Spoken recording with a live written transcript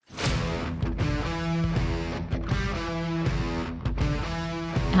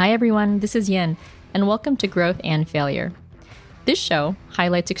Hi everyone, this is Yin, and welcome to Growth and Failure. This show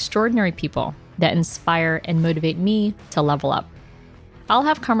highlights extraordinary people that inspire and motivate me to level up. I'll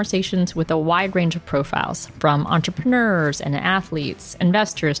have conversations with a wide range of profiles, from entrepreneurs and athletes,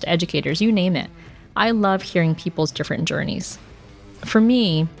 investors to educators, you name it. I love hearing people's different journeys. For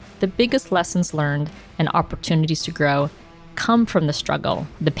me, the biggest lessons learned and opportunities to grow come from the struggle,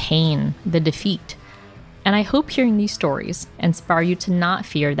 the pain, the defeat. And I hope hearing these stories inspire you to not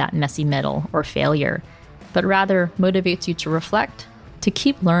fear that messy middle or failure, but rather motivates you to reflect, to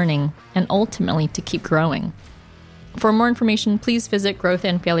keep learning, and ultimately to keep growing. For more information, please visit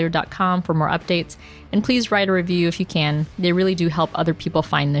growthandfailure.com for more updates, and please write a review if you can. They really do help other people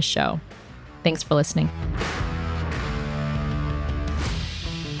find this show. Thanks for listening.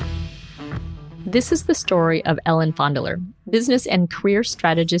 This is the story of Ellen Fondiler, business and career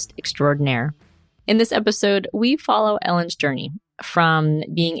strategist extraordinaire. In this episode, we follow Ellen's journey from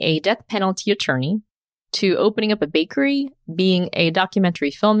being a death penalty attorney to opening up a bakery, being a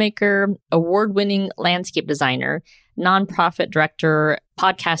documentary filmmaker, award-winning landscape designer, nonprofit director,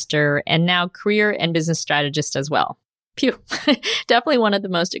 podcaster, and now career and business strategist as well. Phew, definitely one of the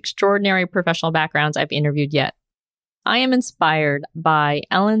most extraordinary professional backgrounds I've interviewed yet. I am inspired by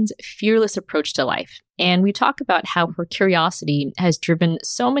Ellen's fearless approach to life, and we talk about how her curiosity has driven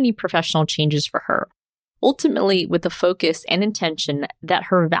so many professional changes for her, ultimately with the focus and intention that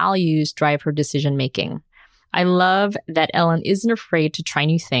her values drive her decision-making. I love that Ellen isn't afraid to try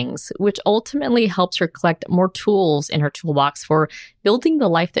new things, which ultimately helps her collect more tools in her toolbox for building the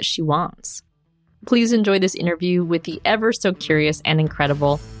life that she wants. Please enjoy this interview with the ever so curious and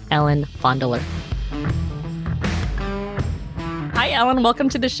incredible Ellen Fondiler. Hi, Ellen. Welcome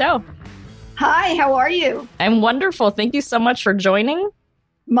to the show. Hi, how are you? I'm wonderful. Thank you so much for joining.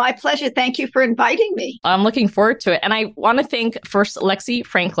 My pleasure. Thank you for inviting me. I'm looking forward to it. And I want to thank first Lexi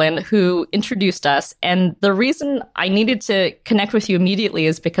Franklin, who introduced us. And the reason I needed to connect with you immediately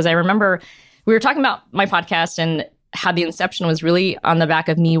is because I remember we were talking about my podcast and how the inception was really on the back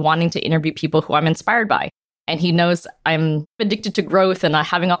of me wanting to interview people who I'm inspired by. And he knows I'm addicted to growth and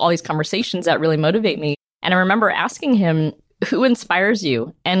having all these conversations that really motivate me. And I remember asking him, who inspires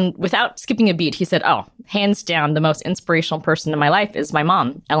you? And without skipping a beat, he said, oh, hands down, the most inspirational person in my life is my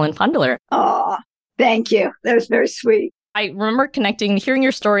mom, Ellen Fondiler. Oh, thank you. That was very sweet. I remember connecting, hearing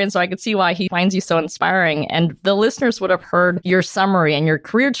your story, and so I could see why he finds you so inspiring. And the listeners would have heard your summary and your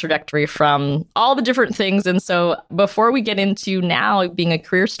career trajectory from all the different things. And so before we get into now being a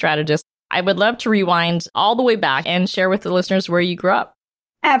career strategist, I would love to rewind all the way back and share with the listeners where you grew up.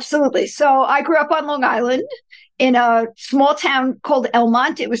 Absolutely. So I grew up on Long Island in a small town called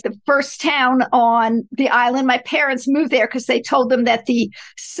Elmont. It was the first town on the island. My parents moved there because they told them that the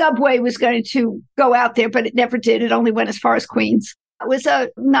subway was going to go out there, but it never did. It only went as far as Queens. It was a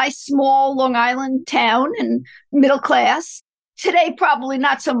nice, small Long Island town and middle class. Today, probably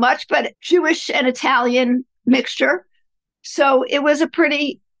not so much, but Jewish and Italian mixture. So it was a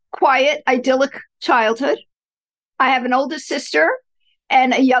pretty quiet, idyllic childhood. I have an older sister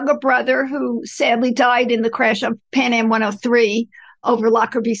and a younger brother who sadly died in the crash of Pan Am 103 over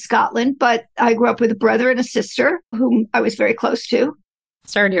Lockerbie, Scotland. But I grew up with a brother and a sister whom I was very close to.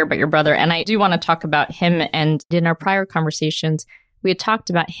 Sorry to hear about your brother. And I do want to talk about him. And in our prior conversations, we had talked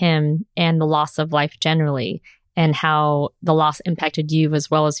about him and the loss of life generally and how the loss impacted you as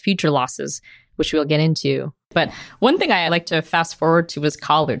well as future losses, which we'll get into. But one thing I like to fast forward to is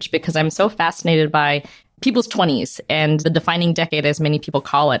college, because I'm so fascinated by people's 20s and the defining decade, as many people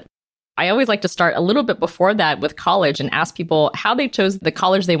call it. I always like to start a little bit before that with college and ask people how they chose the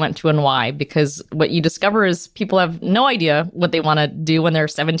college they went to and why, because what you discover is people have no idea what they want to do when they're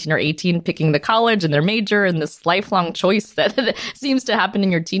 17 or 18, picking the college and their major and this lifelong choice that seems to happen in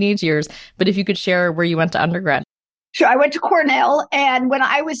your teenage years. But if you could share where you went to undergrad. Sure. I went to Cornell, and when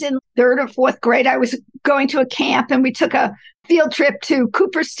I was in third or fourth grade, I was going to a camp, and we took a field trip to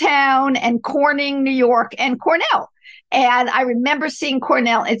Cooperstown and Corning, New York, and Cornell. And I remember seeing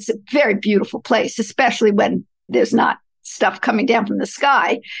Cornell. It's a very beautiful place, especially when there's not stuff coming down from the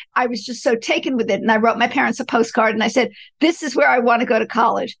sky. I was just so taken with it. And I wrote my parents a postcard and I said, this is where I want to go to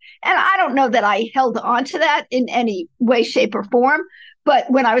college. And I don't know that I held on to that in any way, shape, or form.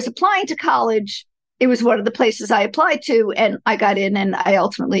 But when I was applying to college, it was one of the places I applied to, and I got in, and I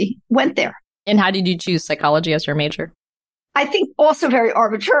ultimately went there. And how did you choose psychology as your major? I think also very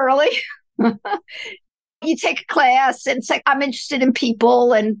arbitrarily. You take a class and say, I'm interested in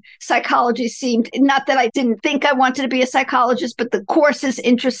people, and psychology seemed, not that I didn't think I wanted to be a psychologist, but the courses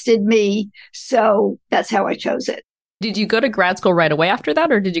interested me. So that's how I chose it. Did you go to grad school right away after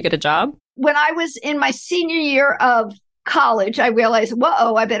that, or did you get a job? When I was in my senior year of college, I realized,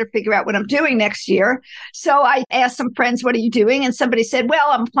 whoa, I better figure out what I'm doing next year. So I asked some friends, what are you doing? And somebody said, well,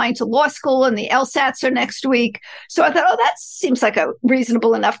 I'm applying to law school and the LSATs are next week. So I thought, oh, that seems like a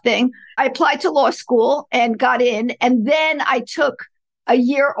reasonable enough thing. I applied to law school and got in. And then I took a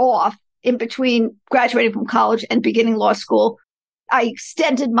year off in between graduating from college and beginning law school. I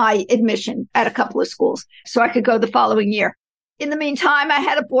extended my admission at a couple of schools so I could go the following year. In the meantime, I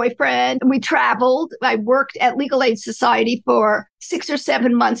had a boyfriend. We traveled. I worked at Legal Aid Society for 6 or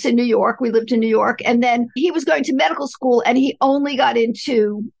 7 months in New York. We lived in New York. And then he was going to medical school and he only got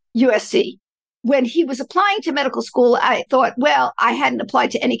into USC. When he was applying to medical school, I thought, well, I hadn't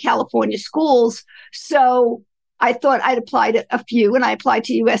applied to any California schools. So I thought I'd apply to a few, and I applied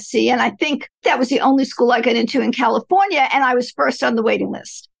to USC. And I think that was the only school I got into in California. And I was first on the waiting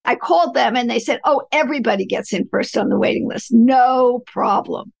list. I called them and they said, oh, everybody gets in first on the waiting list. No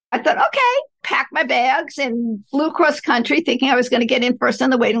problem. I thought, okay, packed my bags and flew across country thinking I was going to get in first on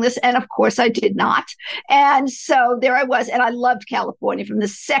the waiting list. And of course I did not. And so there I was. And I loved California. From the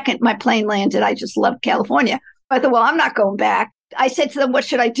second my plane landed, I just loved California. I thought, well, I'm not going back. I said to them, what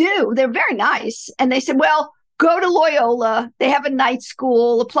should I do? They're very nice. And they said, well, go to Loyola. They have a night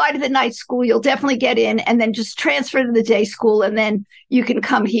school. Apply to the night school. You'll definitely get in. And then just transfer to the day school. And then you can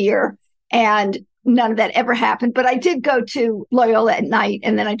come here. And none of that ever happened. But I did go to Loyola at night.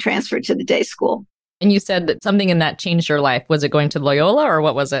 And then I transferred to the day school. And you said that something in that changed your life. Was it going to Loyola or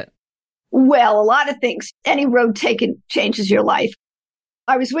what was it? Well, a lot of things. Any road taken changes your life.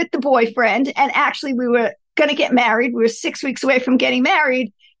 I was with the boyfriend. And actually, we were going to get married. We were 6 weeks away from getting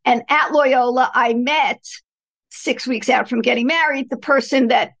married. And at Loyola, I met 6 weeks out from getting married, the person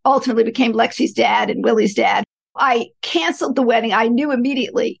that ultimately became Lexi's dad and Willie's dad. I canceled the wedding. I knew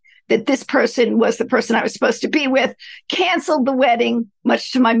immediately that this person was the person I was supposed to be with, canceled the wedding,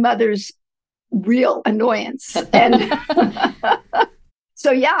 much to my mother's real annoyance. And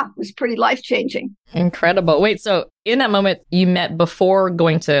so, yeah, it was pretty life-changing. Incredible. Wait, so in that moment, you met before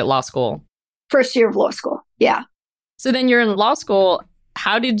going to law school? First year of law school, yeah. So then you're in law school.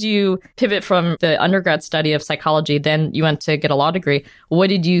 How did you pivot from the undergrad study of psychology? Then you went to get a law degree. What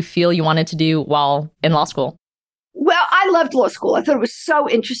did you feel you wanted to do while in law school? Well, I loved law school. I thought it was so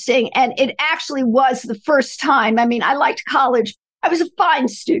interesting. And it actually was the first time. I mean, I liked college. I was a fine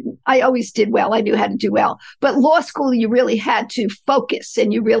student. I always did well. I knew how to do well. But law school, you really had to focus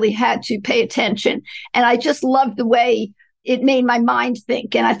and you really had to pay attention. And I just loved the way it made my mind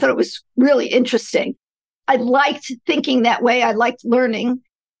think. And I thought it was really interesting. I liked thinking that way. I liked learning.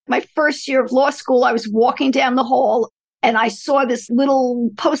 My first year of law school, I was walking down the hall and I saw this little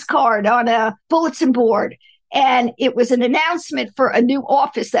postcard on a bulletin board. And it was an announcement for a new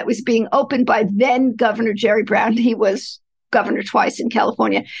office that was being opened by then Governor Jerry Brown. He was governor twice in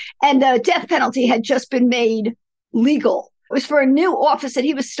California. And the death penalty had just been made legal. It was for a new office that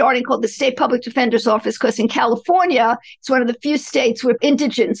he was starting called the State Public Defender's Office, because in California, it's one of the few states where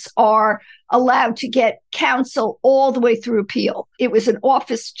indigents are allowed to get counsel all the way through appeal. It was an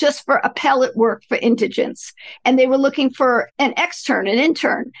office just for appellate work for indigents. And they were looking for an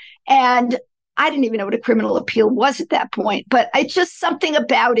intern. And I didn't even know what a criminal appeal was at that point, but something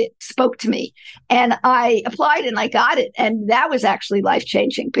about it spoke to me. And I applied and I got it. And that was actually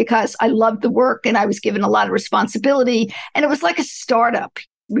life-changing because I loved the work and I was given a lot of responsibility. And it was like a startup.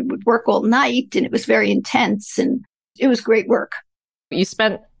 We would work all night and it was very intense and it was great work. You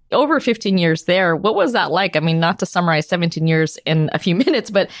spent over 15 years there. What was that like? I mean, not to summarize 17 years in a few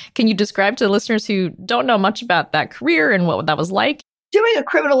minutes, but can you describe to the listeners who don't know much about that career and what that was like? Doing a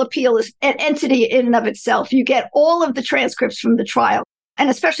criminal appeal is an entity in and of itself. You get all of the transcripts from the trial. And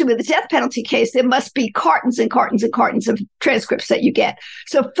especially with the death penalty case, there must be cartons and cartons and cartons of transcripts that you get.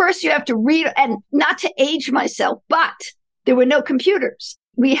 So first you have to read, and not to age myself, but there were no computers.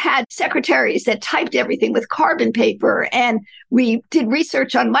 We had secretaries that typed everything with carbon paper, and we did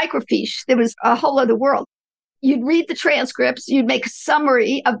research on microfiche. There was a whole other world. You'd read the transcripts, you'd make a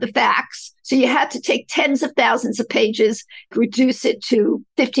summary of the facts. So you had to take tens of thousands of pages, reduce it to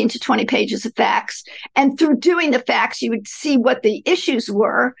 15 to 20 pages of facts. And through doing the facts, you would see what the issues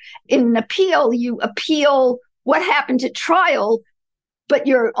were. In an appeal, you appeal what happened at trial, but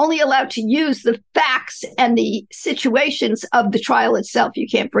you're only allowed to use the facts and the situations of the trial itself. You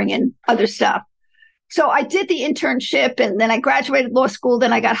can't bring in other stuff. So I did the internship and then I graduated law school.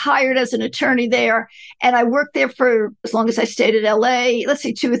 Then I got hired as an attorney there and I worked there for as long as I stayed at LA, let's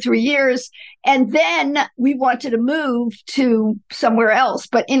say 2 or 3 years. And then we wanted to move to somewhere else,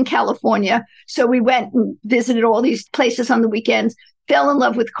 but in California. So we went and visited all these places on the weekends, fell in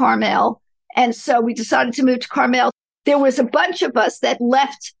love with Carmel. And so we decided to move to Carmel. There was a bunch of us that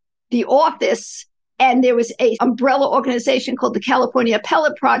left the office And there was a umbrella organization called the California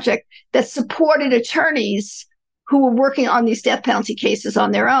Appellate Project that supported attorneys who were working on these death penalty cases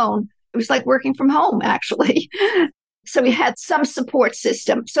on their own. It was like working from home, actually. So we had some support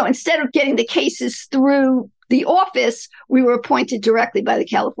system. So instead of getting the cases through the office, we were appointed directly by the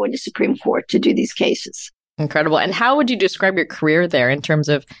California Supreme Court to do these cases. Incredible. And how would you describe your career there in terms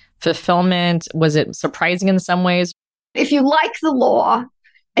of fulfillment? Was it surprising in some ways? If you like the law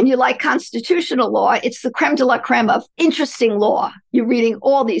and you like constitutional law, it's the creme de la creme of interesting law. You're reading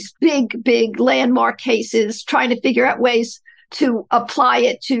all these big landmark cases, trying to figure out ways to apply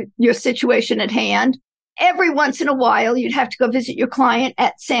it to your situation at hand. Every once in a while, you'd have to go visit your client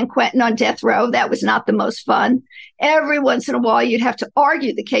at San Quentin on death row. That was not the most fun. Every once in a while, you'd have to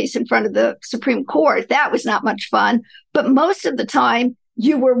argue the case in front of the Supreme Court. That was not much fun. But most of the time,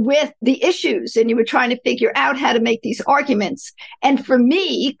 you were with the issues and you were trying to figure out how to make these arguments. And for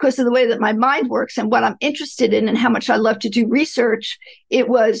me, because of the way that my mind works and what I'm interested in and how much I love to do research, it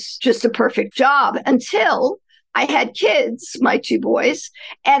was just a perfect job until I had kids, my two boys,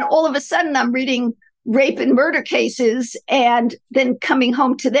 and all of a sudden I'm reading rape and murder cases and then coming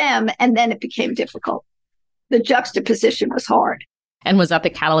home to them, and then it became difficult. The juxtaposition was hard. And was that the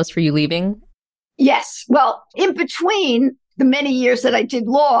catalyst for you leaving? Yes. Well, in between the many years that I did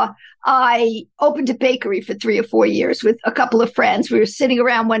law, I opened a bakery for 3 or 4 years with a couple of friends. We were sitting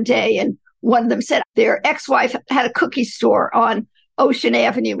around one day and one of them said their ex-wife had a cookie store on Ocean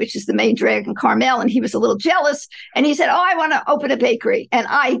Avenue, which is the main drag in Carmel. And he was a little jealous. And he said, "Oh, I want to open a bakery." And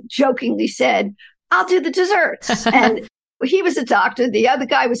I jokingly said, "I'll do the desserts." And he was a doctor. The other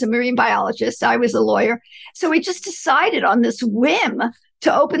guy was a marine biologist. I was a lawyer. So we just decided on this whim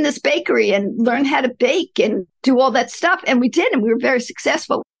to open this bakery and learn how to bake and do all that stuff. And we did, and we were very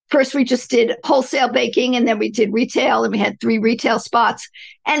successful. First, we just did wholesale baking, and then we did retail, and we had 3 retail spots.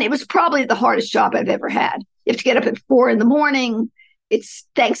 And it was probably the hardest job I've ever had. You have to get up at 4 a.m. It's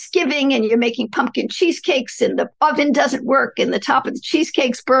Thanksgiving and you're making pumpkin cheesecakes and the oven doesn't work and the top of the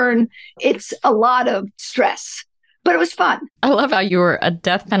cheesecakes burn. It's a lot of stress, but it was fun. I love how you were a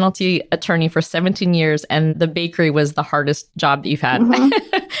death penalty attorney for 17 years and the bakery was the hardest job that you've had.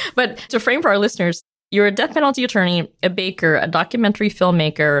 Mm-hmm. But to frame for our listeners, you're a death penalty attorney, a baker, a documentary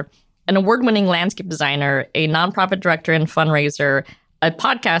filmmaker, an award-winning landscape designer, a nonprofit director and fundraiser, a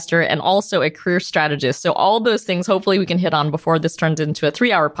podcaster, and also a career strategist. So all those things, hopefully we can hit on before this turns into a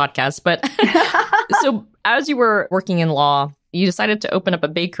 3-hour podcast. But so as you were working in law, you decided to open up a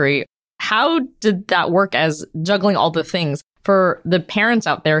bakery. How did that work as juggling all the things? For the parents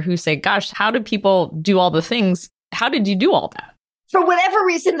out there who say, gosh, how do people do all the things? How did you do all that? For whatever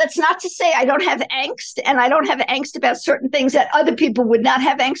reason, that's not to say I don't have angst, and I don't have angst about certain things that other people would not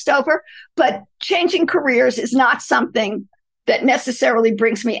have angst over. But changing careers is not something that necessarily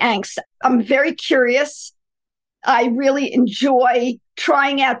brings me angst. I'm very curious. I really enjoy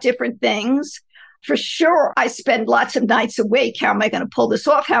trying out different things. For sure, I spend lots of nights awake. How am I going to pull this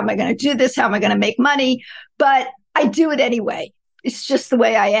off? How am I going to do this? How am I going to make money? But I do it anyway. It's just the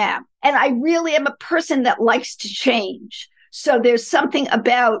way I am. And I really am a person that likes to change. So there's something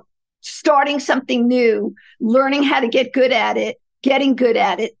about starting something new, learning how to get good at it, getting good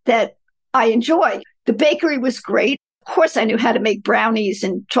at it that I enjoy. The bakery was great. Of course, I knew how to make brownies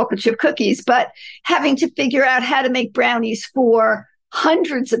and chocolate chip cookies, but having to figure out how to make brownies for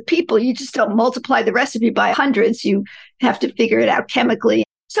hundreds of people, you just don't multiply the recipe by hundreds. You have to figure it out chemically.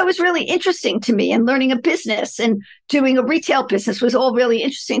 So it was really interesting to me, and learning a business and doing a retail business was all really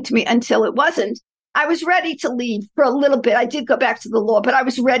interesting to me until it wasn't. I was ready to leave for a little bit. I did go back to the law, but I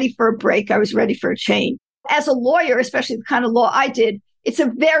was ready for a break. I was ready for a change. As a lawyer, especially the kind of law I did, it's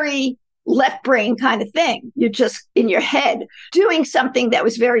a very left brain kind of thing. You're just in your head. Doing something that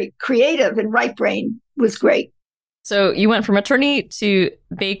was very creative and right brain was great. So you went from attorney to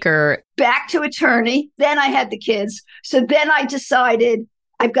baker. Back to attorney. Then I had the kids. So then I decided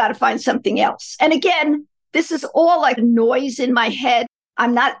I've got to find something else. And again, this is all like noise in my head.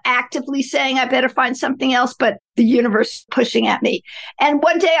 I'm not actively saying I better find something else, but the universe pushing at me. And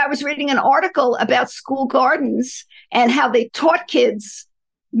one day I was reading an article about school gardens and how they taught kids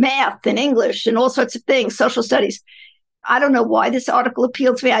math and English and all sorts of things, social studies. I don't know why this article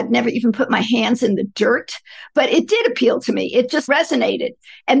appealed to me. I'd never even put my hands in the dirt, but it did appeal to me. It just resonated.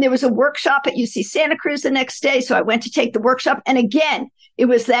 And there was a workshop at UC Santa Cruz the next day. So I went to take the workshop. And again, it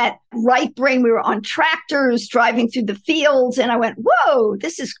was that right brain. We were on tractors driving through the fields. And I went, whoa,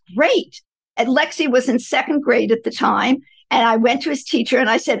 this is great. And Lexi was in 2nd grade at the time. And I went to his teacher and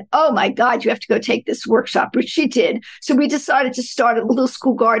I said, oh my God, you have to go take this workshop, which she did. So we decided to start a little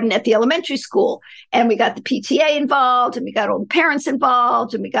school garden at the elementary school. And we got the PTA involved, and we got all the parents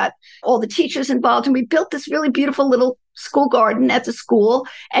involved, and we got all the teachers involved. And we built this really beautiful little school garden at the school.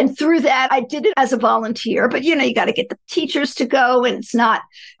 And through that, I did it as a volunteer. But, you got to get the teachers to go, and it's not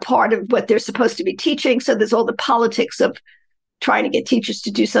part of what they're supposed to be teaching. So there's all the politics of trying to get teachers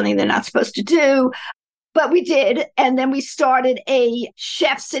to do something they're not supposed to do. But we did. And then we started a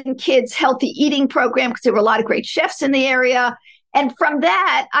chefs and kids healthy eating program because there were a lot of great chefs in the area. And from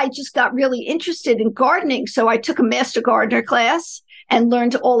that, I just got really interested in gardening. So I took a master gardener class and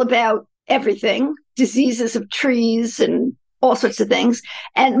learned all about everything, diseases of trees and all sorts of things.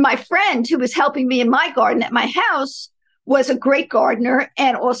 And my friend who was helping me in my garden at my house was a great gardener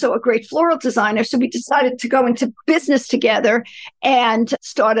and also a great floral designer. So we decided to go into business together and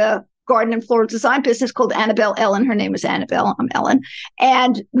start a garden and floral design business called Annabelle Ellen. Her name was Annabelle. I'm Ellen.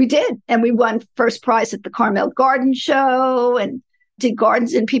 And we did. And we won first prize at the Carmel Garden Show and did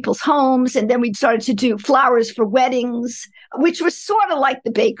gardens in people's homes. And then we started to do flowers for weddings, which was sort of like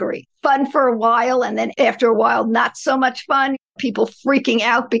the bakery. Fun for a while. And then after a while, not so much fun. People freaking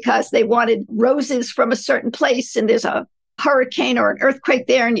out because they wanted roses from a certain place. And there's a hurricane or an earthquake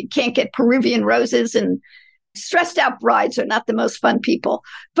there and you can't get Peruvian roses, and stressed out brides are not the most fun people.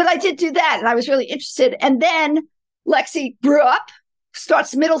 But I did do that and I was really interested. And then Lexi grew up,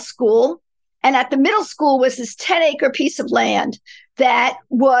 starts middle school. And at the middle school was this 10-acre piece of land that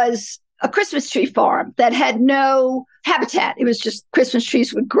was a Christmas tree farm that had no habitat. It was just Christmas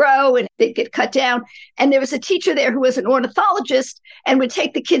trees would grow and they'd get cut down. And there was a teacher there who was an ornithologist and would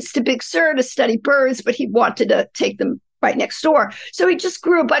take the kids to Big Sur to study birds, but he wanted to take them right next door. So he just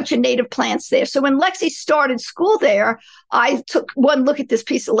grew a bunch of native plants there. So when Lexi started school there, I took one look at this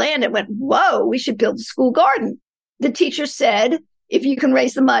piece of land and went, whoa, we should build a school garden. The teacher said, if you can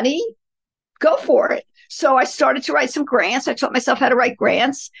raise the money, go for it. So I started to write some grants. I taught myself how to write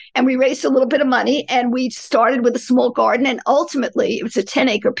grants, and we raised a little bit of money, and we started with a small garden. And ultimately, it was a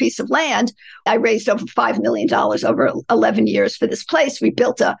 10-acre piece of land. I raised over $5 million over 11 years for this place. We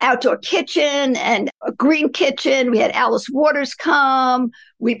built an outdoor kitchen and a green kitchen. We had Alice Waters come.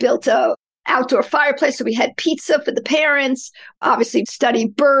 We built a outdoor fireplace. So we had pizza for the parents, obviously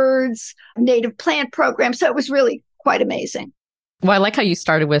studied birds, native plant program. So it was really quite amazing. Well, I like how you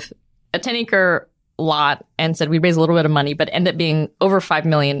started with a 10-acre lot and said we raised a little bit of money, but ended up being over 5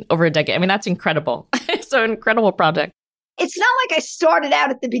 million over a decade. I mean, that's incredible. So incredible project. It's not like I started out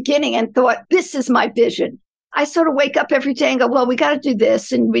at the beginning and thought, this is my vision. I sort of wake up every day and go, well, we got to do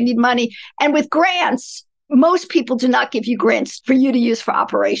this and we need money. And with grants, most people do not give you grants for you to use for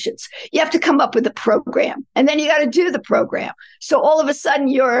operations. You have to come up with a program and then you got to do the program. So all of a sudden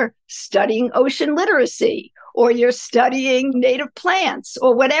you're studying ocean literacy or you're studying native plants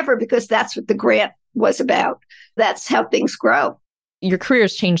or whatever, because that's what the grant was about. That's how things grow. Your career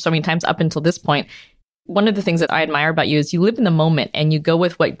has changed so many times up until this point. One of the things that I admire about you is you live in the moment and you go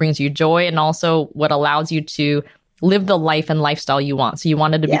with what brings you joy and also what allows you to live the life and lifestyle you want. So you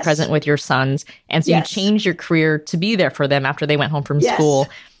wanted to be present with your sons. And so you changed your career to be there for them after they went home from school.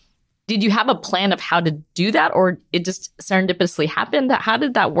 Did you have a plan of how to do that, or it just serendipitously happened? How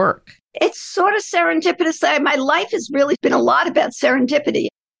did that work? It's sort of serendipitous. My life has really been a lot about serendipity.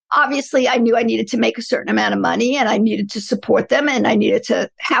 Obviously, I knew I needed to make a certain amount of money and I needed to support them and I needed to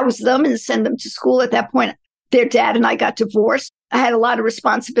house them and send them to school. At that point, their dad and I got divorced. I had a lot of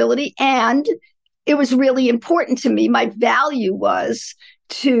responsibility and it was really important to me. My value was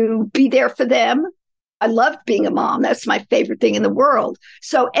to be there for them. I loved being a mom. That's my favorite thing in the world.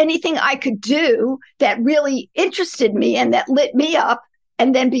 So anything I could do that really interested me and that lit me up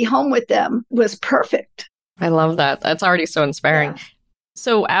and then be home with them was perfect. I love that. That's already so inspiring. Yeah.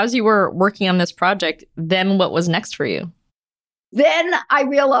 So as you were working on this project, then what was next for you? Then I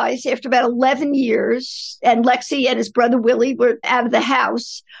realized after about 11 years, and Lexi and his brother Willie were out of the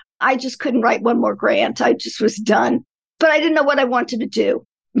house, I just couldn't write one more grant. I just was done. But I didn't know what I wanted to do.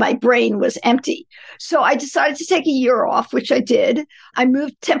 My brain was empty. So I decided to take a year off, which I did. I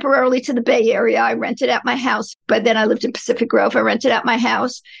moved temporarily to the Bay Area. I rented out my house. But then I lived in Pacific Grove. I rented out my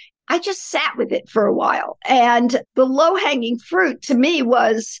house. I just sat with it for a while. And the low-hanging fruit to me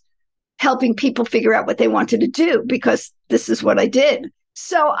was helping people figure out what they wanted to do, because this is what I did.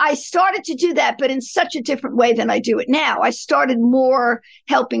 So I started to do that, but in such a different way than I do it now. I started more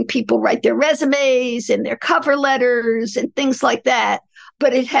helping people write their resumes and their cover letters and things like that.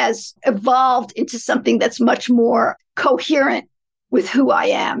 But it has evolved into something that's much more coherent with who I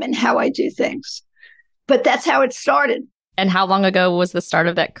am and how I do things. But that's how it started. And how long ago was the start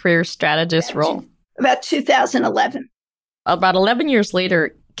of that career strategist role? About 2011. about 11 years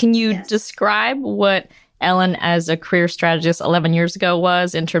later, can you describe what Ellen as a career strategist 11 years ago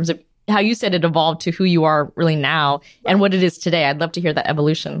was in terms of how you said it evolved to who you are really now and what it is today? I'd love to hear that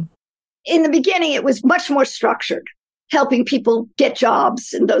evolution. In the beginning, it was much more structured, helping people get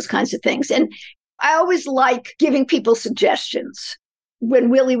jobs and those kinds of things. And I always like giving people suggestions. When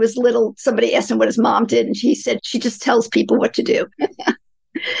Willie was little, somebody asked him what his mom did, and he said, she just tells people what to do.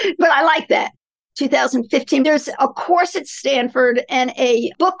 But I like that. 2015, there's a course at Stanford and a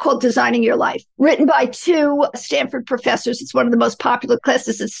book called Designing Your Life, written by two Stanford professors. It's one of the most popular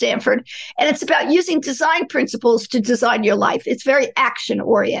classes at Stanford. And it's about using design principles to design your life. It's very action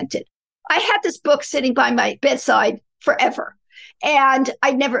oriented. I had this book sitting by my bedside forever, and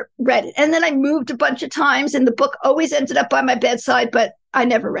I never read it. And then I moved a bunch of times, and the book always ended up by my bedside, but I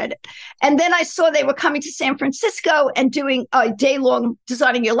never read it. And then I saw they were coming to San Francisco and doing a day-long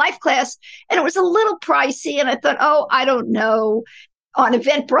Designing Your Life class, and it was a little pricey. And I thought, oh, I don't know. On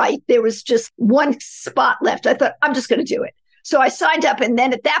Eventbrite, there was just one spot left. I thought, I'm just going to do it. So I signed up. And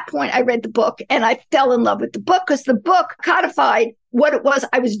then at that point, I read the book, and I fell in love with the book because the book codified what it was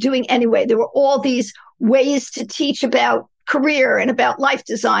I was doing anyway. There were all these ways to teach about career and about life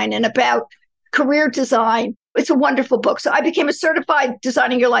design and about career design. It's a wonderful book. So I became a certified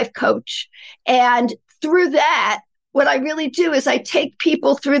Designing Your Life coach. And through that, what I really do is I take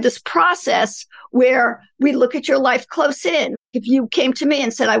people through this process where we look at your life close in. If you came to me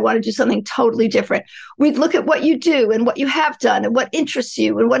and said, I want to do something totally different, we'd look at what you do and what you have done and what interests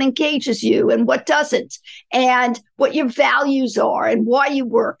you and what engages you and what doesn't, and what your values are and why you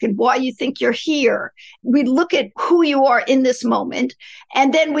work and why you think you're here. We look at who you are in this moment,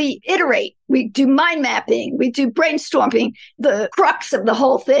 and then we iterate. We do mind mapping. We do brainstorming. The crux of the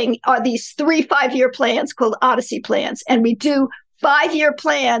whole thing are these 3 5-year plans called Odyssey plans. And we do 5-year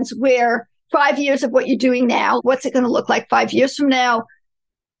plans where 5 years of what you're doing now, what's it going to look like 5 years from now?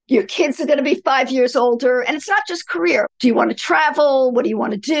 Your kids are going to be 5 years older. And it's not just career. Do you want to travel? What do you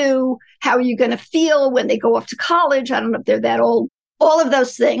want to do? How are you going to feel when they go off to college? I don't know if they're that old. All of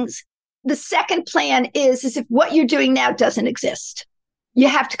those things. The second plan is if what you're doing now doesn't exist, you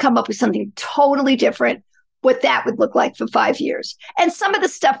have to come up with something totally different, what that would look like for 5 years. And some of the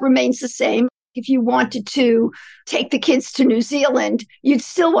stuff remains the same. If you wanted to take the kids to New Zealand, you'd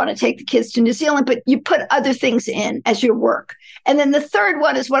still want to take the kids to New Zealand, but you put other things in as your work. And then the third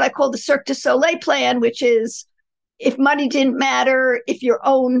one is what I call the Cirque du Soleil plan, which is if money didn't matter, if your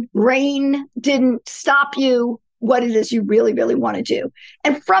own brain didn't stop you, what it is you really, really want to do.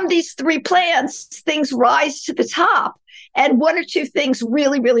 And from these 3 plans, things rise to the top, and 1 or 2 things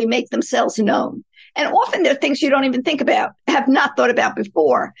really, really make themselves known. And often they're things you don't even think about, have not thought about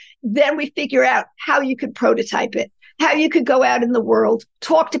before. Then we figure out how you could prototype it, how you could go out in the world,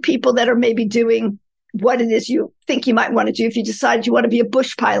 talk to people that are maybe doing what it is you think you might want to do. If you decided you want to be a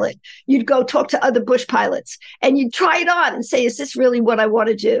bush pilot, you'd go talk to other bush pilots and you'd try it on and say, is this really what I want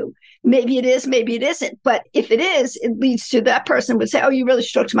to do? Maybe it is, maybe it isn't. But if it is, it leads to that person would say, oh, you really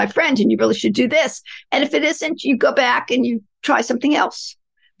should talk to my friend and you really should do this. And if it isn't, you go back and you try something else.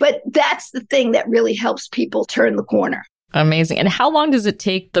 But that's the thing that really helps people turn the corner. Amazing. And how long does it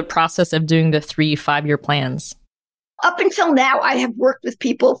take the process of doing the 3 5-year plans? Up until now, I have worked with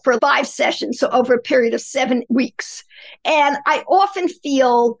people for 5 sessions, so over a period of 7 weeks. And I often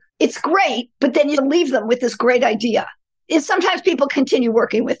feel it's great, but then you leave them with this great idea. And sometimes people continue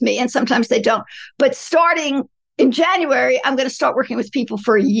working with me and sometimes they don't. But starting in January, I'm going to start working with people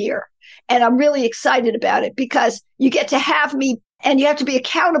for a year. And I'm really excited about it because you get to have me and you have to be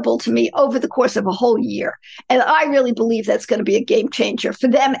accountable to me over the course of a whole year. And I really believe that's going to be a game changer for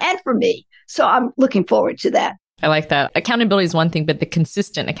them and for me. So I'm looking forward to that. I like that. Accountability is one thing, but the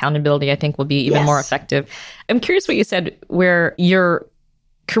consistent accountability, I think, will be even more effective. I'm curious what you said, where your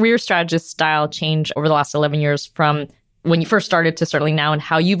career strategist style changed over the last 11 years from when you first started to certainly now, and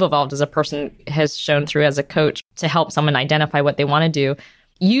how you've evolved as a person has shown through as a coach to help someone identify what they want to do.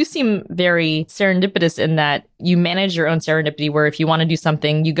 You seem very serendipitous in that you manage your own serendipity, where if you want to do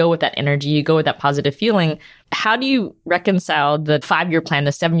something, you go with that energy, you go with that positive feeling. How do you reconcile the 5-year plan,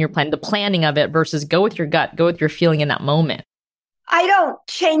 the 7-year plan, the planning of it versus go with your gut, go with your feeling in that moment? I don't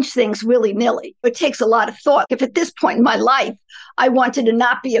change things willy-nilly. It takes a lot of thought. If at this point in my life, I wanted to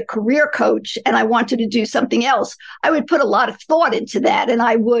not be a career coach and I wanted to do something else, I would put a lot of thought into that. And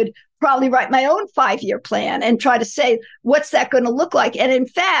I would probably write my own 5-year plan and try to say, what's that going to look like? And in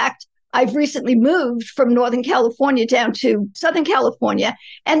fact, I've recently moved from Northern California down to Southern California.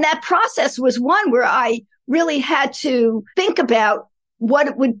 And that process was one where I really had to think about what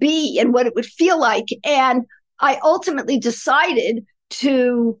it would be and what it would feel like. And I ultimately decided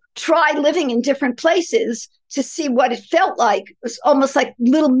to try living in different places to see what it felt like. It was almost like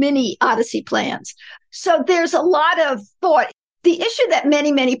little mini Odyssey plans. So there's a lot of thought. The issue that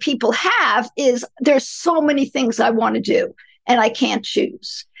many, many people have is there's so many things I want to do and I can't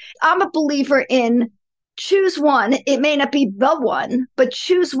choose. I'm a believer in choose one. It may not be the one, but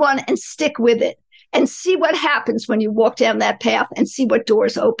choose one and stick with it and see what happens when you walk down that path and see what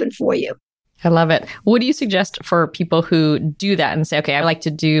doors open for you. I love it. What do you suggest for people who do that and say, okay, I like to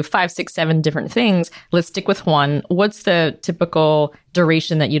do 5, 6, 7 different things. Let's stick with one. What's the typical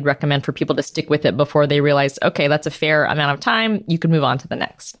duration that you'd recommend for people to stick with it before they realize, okay, that's a fair amount of time. You can move on to the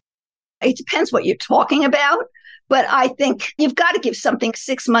next? It depends what you're talking about. But I think you've got to give something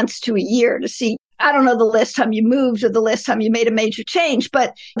 6 months to a year to see. I don't know the last time you moved or the last time you made a major change,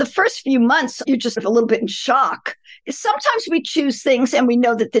 but the first few months, you're just a little bit in shock. Sometimes we choose things and we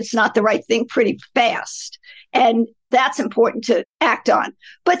know that it's not the right thing pretty fast. And that's important to act on.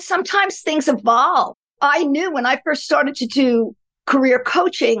 But sometimes things evolve. I knew when I first started to do career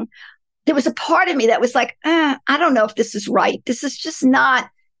coaching, there was a part of me that was like, I don't know if this is right. This is just not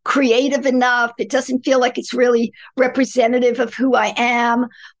creative enough. It doesn't feel like it's really representative of who I am.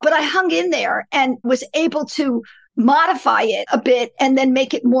 But I hung in there and was able to modify it a bit and then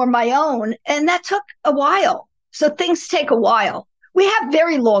make it more my own. And that took a while. So things take a while. We have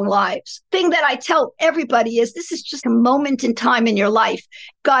very long lives. Thing that I tell everybody is this is just a moment in time in your life.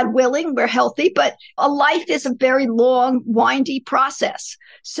 God willing, we're healthy, but a life is a very long, windy process.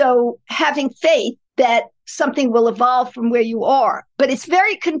 So having faith that something will evolve from where you are. But it's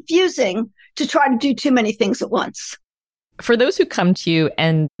very confusing to try to do too many things at once. For those who come to you,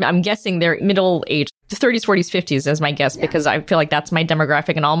 and I'm guessing they're middle age, 30s, 40s, 50s is my guess, because I feel like that's my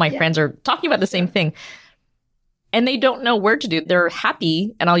demographic and all my friends are talking about the same thing. And they don't know where to do. They're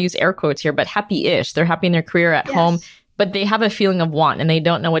happy, and I'll use air quotes here, but happy-ish. They're happy in their career at home, but they have a feeling of want and they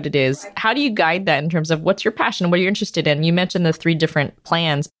don't know what it is. How do you guide that in terms of what's your passion, what you're interested in? You mentioned the 3 different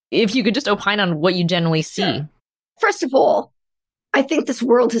plans. If you could just opine on what you generally see. Sure. First of all, I think this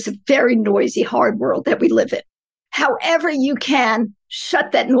world is a very noisy, hard world that we live in. However you can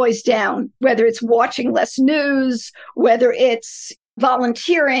shut that noise down, whether it's watching less news, whether it's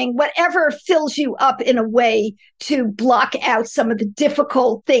volunteering, whatever fills you up in a way to block out some of the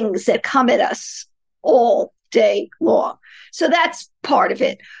difficult things that come at us all day long. So that's part of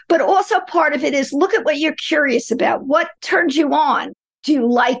it. But also part of it is look at what you're curious about. What turns you on? Do you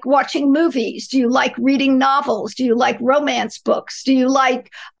like watching movies? Do you like reading novels? Do you like romance books? Do you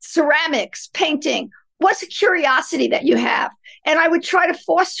like ceramics, painting? What's a curiosity that you have? And I would try to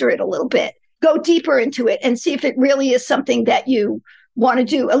foster it a little bit, go deeper into it and see if it really is something that you want to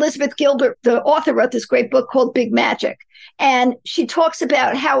do. Elizabeth Gilbert, the author, wrote this great book called Big Magic. And she talks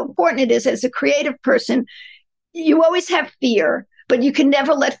about how important it is as a creative person. You always have fear, but you can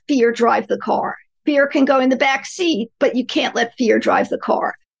never let fear drive the car. Fear can go in the back seat, but you can't let fear drive the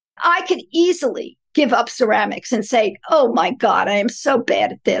car. I could easily give up ceramics and say, oh my God, I am so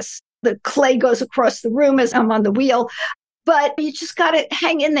bad at this. The clay goes across the room as I'm on the wheel. But you just got to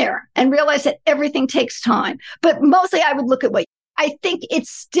hang in there and realize that everything takes time. But mostly I would look at what I think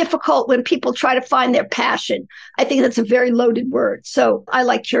it's difficult when people try to find their passion. I think that's a very loaded word. So I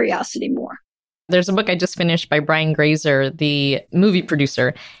like curiosity more. There's a book I just finished by Brian Grazer, the movie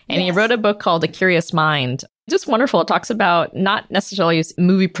producer, and he wrote a book called A Curious Mind. Just wonderful. It talks about not necessarily his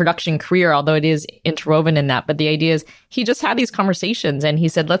movie production career, although it is interwoven in that. But the idea is he just had these conversations and he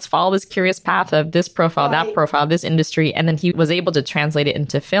said, let's follow this curious path of this profile, that profile, this industry. And then he was able to translate it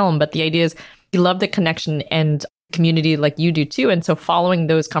into film. But the idea is he loved the connection and community like you do too. And so following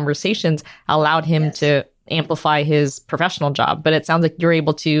those conversations allowed him to amplify his professional job. But it sounds like you're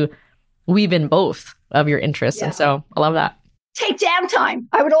able to weave in both of your interests. And so I love that. Take downtime.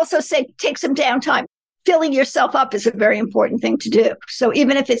 I would also say take some downtime. Filling yourself up is a very important thing to do. So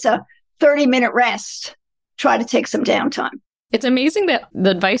even if it's a 30-minute rest, try to take some downtime. It's amazing that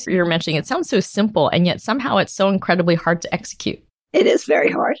the advice you're mentioning, it sounds so simple, and yet somehow it's so incredibly hard to execute. It is very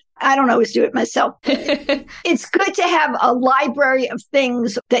hard. I don't always do it myself. It's good to have a library of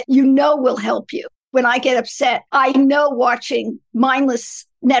things that you know will help you. When I get upset, I know watching mindless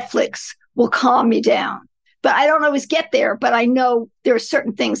Netflix will calm me down. But I don't always get there, but I know there are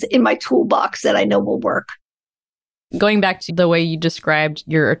certain things in my toolbox that I know will work. Going back to the way you described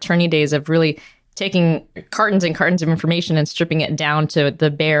your attorney days of really taking cartons and cartons of information and stripping it down to the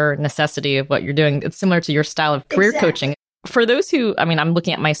bare necessity of what you're doing, it's similar to your style of career coaching. For those who, I'm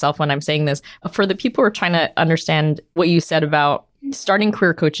looking at myself when I'm saying this, for the people who are trying to understand what you said about starting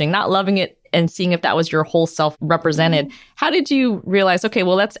career coaching, not loving it, and seeing if that was your whole self represented. How did you realize, okay,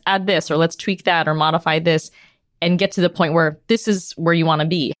 well, let's add this or let's tweak that or modify this and get to the point where this is where you want to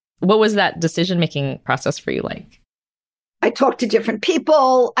be? What was that decision-making process for you like? I talked to different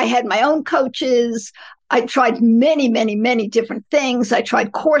people. I had my own coaches. I tried many, many, many different things. I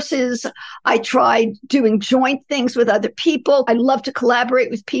tried courses. I tried doing joint things with other people. I love to collaborate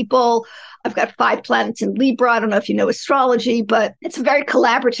with people. I've got 5 planets in Libra. I don't know if you know astrology, but it's a very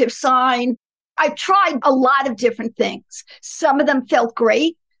collaborative sign. I tried a lot of different things. Some of them felt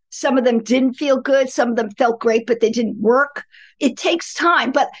great. Some of them didn't feel good. Some of them felt great, but they didn't work. It takes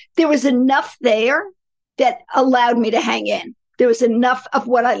time, but there was enough there that allowed me to hang in. There was enough of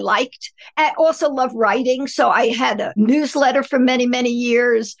what I liked. I also love writing. So I had a newsletter for many, many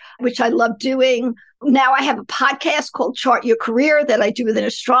years, which I love doing. Now I have a podcast called Chart Your Career that I do with an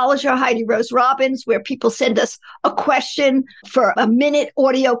astrologer, Heidi Rose Robbins, where people send us a question for a minute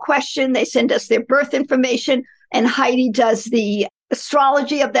audio question. They send us their birth information, and Heidi does the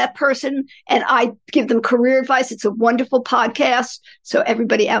astrology of that person, and I give them career advice. It's a wonderful podcast. So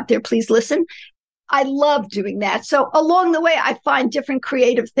everybody out there, please listen. I love doing that. So along the way, I find different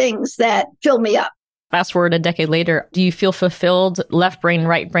creative things that fill me up. Fast forward a decade later, do you feel fulfilled, left brain,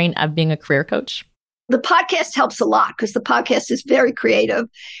 right brain, of being a career coach? The podcast helps a lot because the podcast is very creative.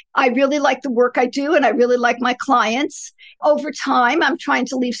 I really like the work I do, and I really like my clients. Over time, I'm trying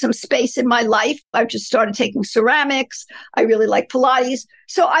to leave some space in my life. I've just started taking ceramics. I really like Pilates.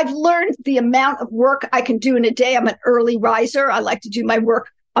 So I've learned the amount of work I can do in a day. I'm an early riser. I like to do my work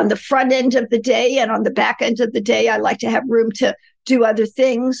on the front end of the day, and on the back end of the day, I like to have room to do other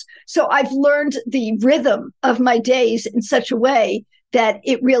things. So I've learned the rhythm of my days in such a way that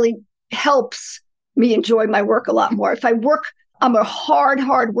it really helps me enjoy my work a lot more. If I work, I'm a hard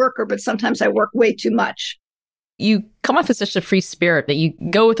worker, but sometimes I work way too much. You come off as such a free spirit that you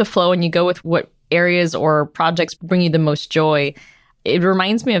go with the flow and you go with what areas or projects bring you the most joy. It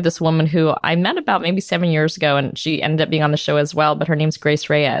reminds me of this woman who I met about maybe 7 years ago, and she ended up being on the show as well, but her name's Grace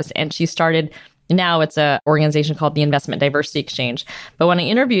Reyes. And she started, now it's an organization called the Investment Diversity Exchange. But when I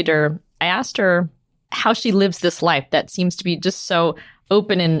interviewed her, I asked her how she lives this life that seems to be just so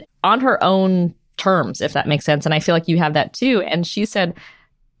open and on her own terms, if that makes sense. And I feel like you have that too. And she said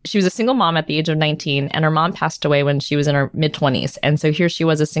she was a single mom at the age of 19, and her mom passed away when she was in her mid-20s. And so here she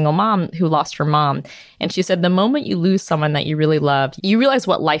was, a single mom who lost her mom. And she said the moment you lose someone that you really loved, you realize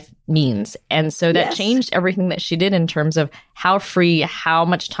what life means. And so that changed everything that she did in terms of how free, how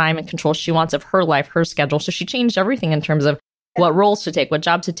much time and control she wants of her life, her schedule. So she changed everything in terms of what roles to take, what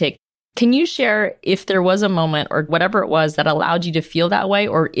job to take. Can you share if there was a moment or whatever it was that allowed you to feel that way,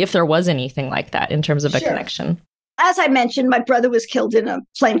 or if there was anything like that in terms of a connection? As I mentioned, my brother was killed in a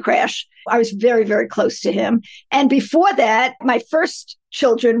plane crash. I was very, very close to him. And before that, my first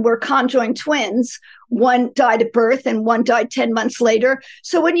children were conjoined twins. One died at birth and one died 10 months later.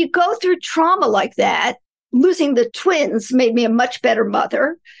 So when you go through trauma like that, losing the twins made me a much better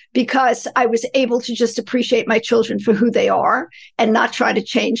mother because I was able to just appreciate my children for who they are and not try to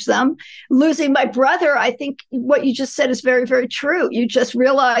change them. Losing my brother, I think what you just said is very, very true. You just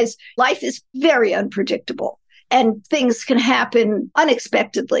realize life is very unpredictable and things can happen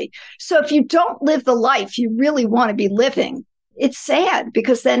unexpectedly. So if you don't live the life you really want to be living, it's sad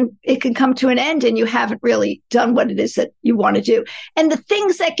because then it can come to an end and you haven't really done what it is that you want to do. And the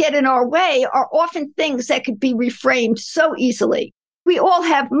things that get in our way are often things that could be reframed so easily. We all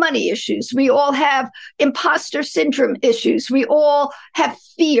have money issues. We all have imposter syndrome issues. We all have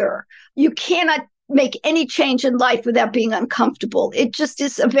fear. You cannot make any change in life without being uncomfortable. It just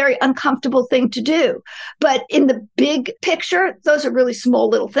is a very uncomfortable thing to do. But in the big picture, those are really small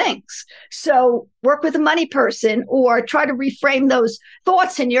little things. So work with a money person or try to reframe those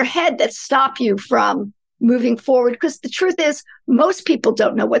thoughts in your head that stop you from moving forward. Because the truth is, most people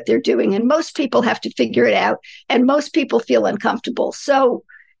don't know what they're doing and most people have to figure it out and most people feel uncomfortable. So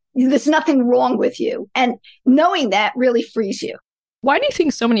there's nothing wrong with you. And knowing that really frees you. Why do you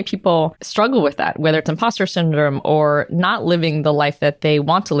think so many people struggle with that, whether it's imposter syndrome or not living the life that they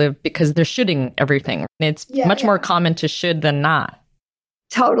want to live because they're shoulding everything? It's much more common to should than not.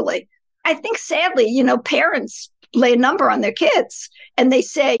 Totally. I think sadly, parents lay a number on their kids and they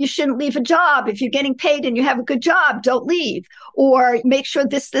say, you shouldn't leave a job. If you're getting paid and you have a good job, don't leave. Or make sure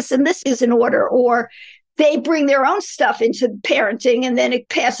this, and this is in order. Or they bring their own stuff into parenting and then it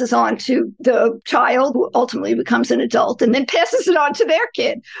passes on to the child who ultimately becomes an adult and then passes it on to their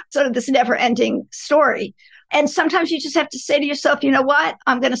kid. Sort of this never ending story. And sometimes you just have to say to yourself, you know what?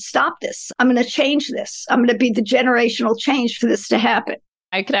 I'm going to stop this. I'm going to change this. I'm going to be the generational change for this to happen.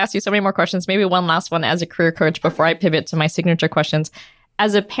 I could ask you so many more questions. Maybe one last one as a career coach before I pivot to my signature questions.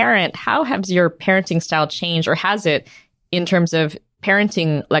 As a parent, how has your parenting style changed, or has it, in terms of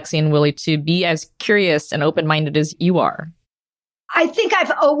parenting Lexi and Willie to be as curious and open-minded as you are? I think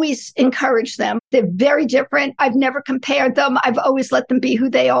I've always encouraged them. They're very different. I've never compared them. I've always let them be who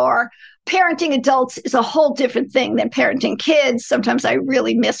they are. Parenting adults is a whole different thing than parenting kids. Sometimes I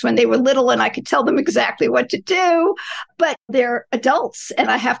really miss when they were little and I could tell them exactly what to do, but they're adults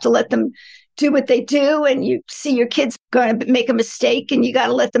and I have to let them do what they do. And you see your kids going to make a mistake and you got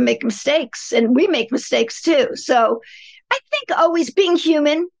to let them make mistakes. And we make mistakes too. So I think always being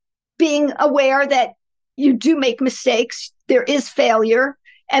human, being aware that you do make mistakes, there is failure.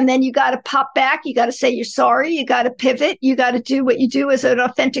 And then you got to pop back. You got to say you're sorry. You got to pivot. You got to do what you do as an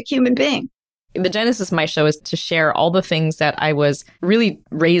authentic human being. The genesis of my show is to share all the things that I was really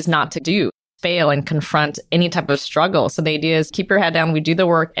raised not to do, fail and confront any type of struggle. So the idea is keep your head down. We do the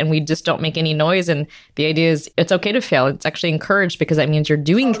work and we just don't make any noise. And the idea is it's okay to fail. It's actually encouraged because that means you're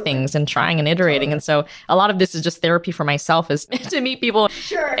doing things and trying and iterating. And so a lot of this is just therapy for myself, is to meet people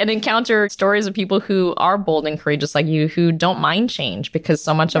and encounter stories of people who are bold and courageous like you, who don't mind change, because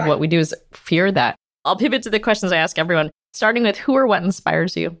so much of what we do is fear that. I'll pivot to the questions I ask everyone, starting with who or what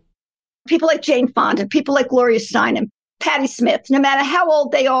inspires you? People like Jane Fonda, people like Gloria Steinem, Patti Smith. No matter how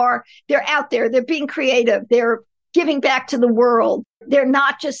old they are, they're out there. They're being creative. They're giving back to the world. They're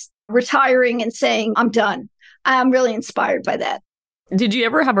not just retiring and saying, I'm done. I'm really inspired by that. Did you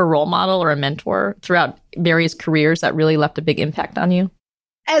ever have a role model or a mentor throughout various careers that really left a big impact on you?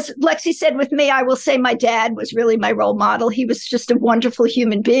 As Lexi said with me, I will say my dad was really my role model. He was just a wonderful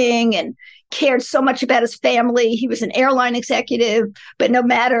human being and cared so much about his family. He was an airline executive, but no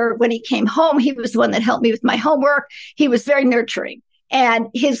matter when he came home, he was the one that helped me with my homework. He was very nurturing, and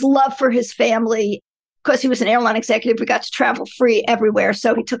his love for his family, because he was an airline executive, we got to travel free everywhere.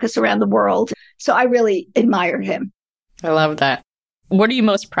 So he took us around the world. So I really admired him. I love that. What are you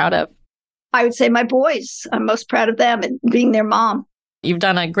most proud of? I would say my boys. I'm most proud of them and being their mom. You've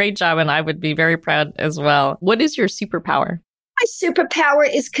done a great job, and I would be very proud as well. What is your superpower? My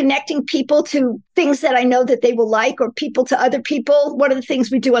superpower is connecting people to things that I know that they will like, or people to other people. One of the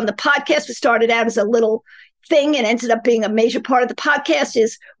things we do on the podcast, we started out as a little thing and ended up being a major part of the podcast,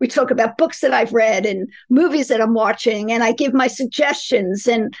 is we talk about books that I've read and movies that I'm watching, and I give my suggestions.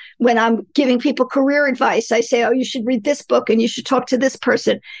 And when I'm giving people career advice, I say, oh, you should read this book and you should talk to this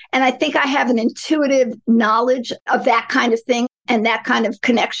person. And I think I have an intuitive knowledge of that kind of thing and that kind of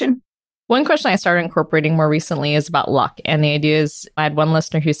connection. One question I started incorporating more recently is about luck. And the idea is, I had one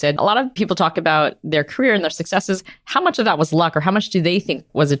listener who said, a lot of people talk about their career and their successes. How much of that was luck, or how much do they think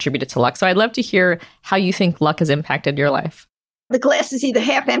was attributed to luck? So I'd love to hear how you think luck has impacted your life. The glass is either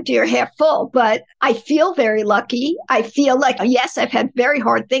half empty or half full, but I feel very lucky. I feel like, yes, I've had very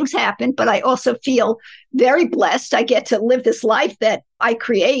hard things happen, but I also feel very blessed. I get to live this life that I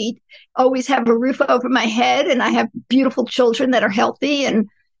create, always have a roof over my head, and I have beautiful children that are healthy. And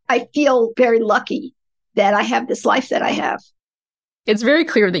I feel very lucky that I have this life that I have. It's very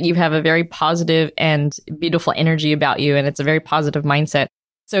clear that you have a very positive and beautiful energy about you, and it's a very positive mindset.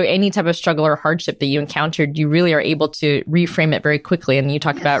 So any type of struggle or hardship that you encountered, you really are able to reframe it very quickly. And you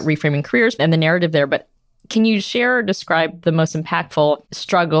talked about reframing careers and the narrative there, but can you share or describe the most impactful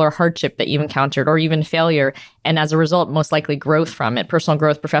struggle or hardship that you've encountered, or even failure, and as a result, most likely growth from it, personal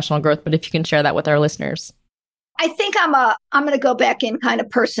growth, professional growth, but if you can share that with our listeners? I think I'm going to go back in kind of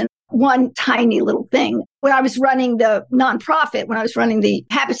person. One tiny little thing. When I was running the nonprofit, when I was running the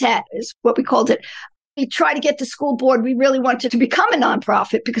Habitat is what we called it, we tried to get the school board. We really wanted to become a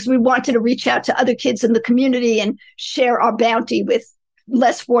nonprofit because we wanted to reach out to other kids in the community and share our bounty with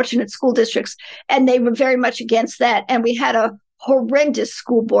less fortunate school districts. And they were very much against that. And we had a horrendous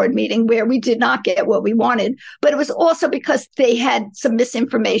school board meeting where we did not get what we wanted, but it was also because they had some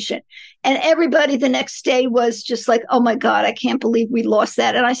misinformation. And everybody the next day was just like, oh my God, I can't believe we lost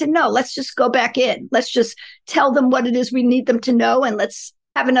that. And I said, no, let's just go back in. Let's just tell them what it is we need them to know. And let's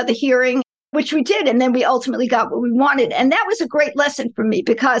have another hearing, which we did. And then we ultimately got what we wanted. And that was a great lesson for me,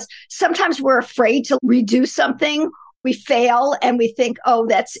 because sometimes we're afraid to redo something. We fail and we think, oh,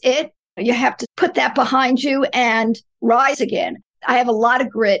 that's it. You have to put that behind you and rise again. I have a lot of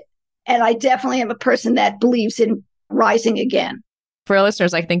grit, and I definitely am a person that believes in rising again. For our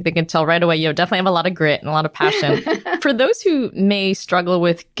listeners, I think they can tell right away, you definitely have a lot of grit and a lot of passion. For those who may struggle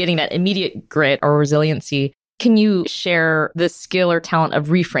with getting that immediate grit or resiliency, can you share the skill or talent of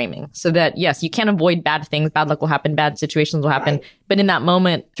reframing so that, yes, you can't avoid bad things, bad luck will happen, bad situations will happen, right, but in that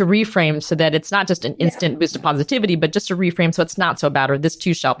moment to reframe so that it's not just an instant boost of positivity, but just to reframe so it's not so bad, or this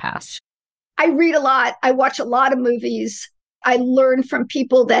too shall pass? I read a lot. I watch a lot of movies. I learn from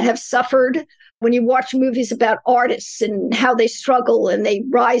people that have suffered. When you watch movies about artists and how they struggle and they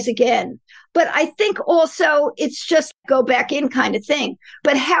rise again. But I think also it's just go back in kind of thing.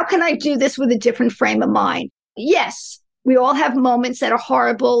 But how can I do this with a different frame of mind? Yes, We all have moments that are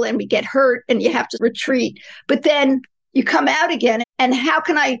horrible and we get hurt and you have to retreat. But then you come out again. And how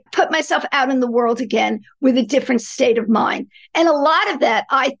can I put myself out in the world again with a different state of mind? And a lot of that,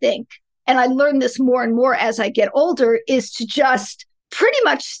 I think, and I learn this more and more as I get older, is to just pretty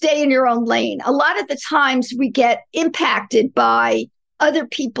much stay in your own lane. A lot of the times we get impacted by other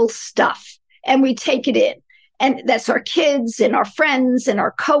people's stuff and we take it in. And that's our kids and our friends and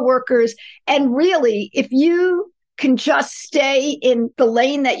our coworkers. And really, if you can just stay in the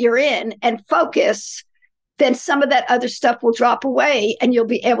lane that you're in and focus, then some of that other stuff will drop away and you'll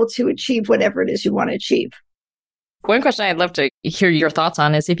be able to achieve whatever it is you want to achieve. One question I'd love to hear your thoughts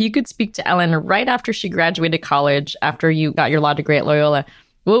on is if you could speak to Ellen right after she graduated college, after you got your law degree at Loyola,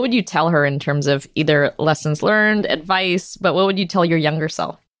 what would you tell her in terms of either lessons learned, advice, but what would you tell your younger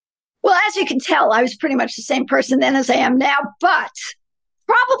self? Well, as you can tell, I was pretty much the same person then as I am now, but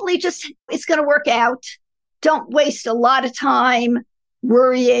probably just it's going to work out. Don't waste a lot of time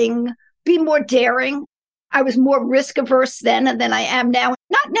worrying. Be more daring. I was more risk averse then than I am now,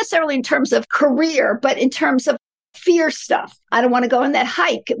 not necessarily in terms of career, but in terms of fear stuff. I don't want to go on that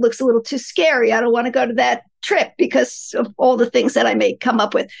hike. It looks a little too scary. I don't want to go to that trip because of all the things that I may come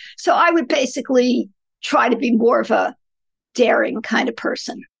up with. So I would basically try to be more of a daring kind of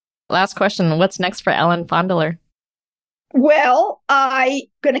person. Last question. What's next for Ellen Fondiler? Well, I'm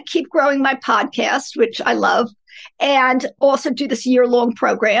going to keep growing my podcast, which I love, and also do this year-long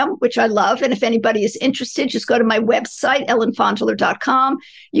program, which I love. And if anybody is interested, just go to my website, ellenfondiler.com.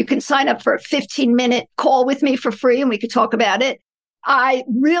 You can sign up for a 15-minute call with me for free, and we could talk about it. I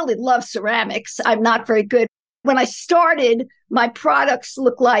really love ceramics. I'm not very good. When I started, my products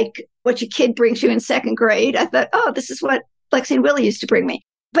look like what your kid brings you in second grade. I thought, oh, this is what Lexi and Willie used to bring me.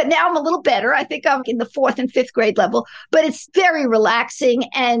 But now I'm a little better. I think I'm in the 4th and 5th grade level, but it's very relaxing.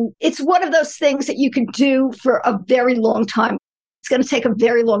 And it's one of those things that you can do for a very long time. It's going to take a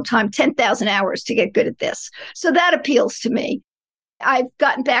very long time, 10,000 hours to get good at this. So that appeals to me. I've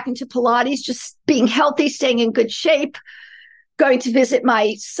gotten back into Pilates, just being healthy, staying in good shape, going to visit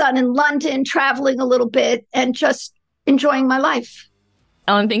my son in London, traveling a little bit, and just enjoying my life.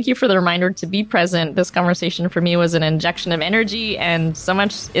 Ellen, thank you for the reminder to be present. This conversation for me was an injection of energy and so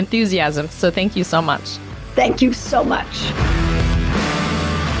much enthusiasm. So thank you so much. Thank you so much.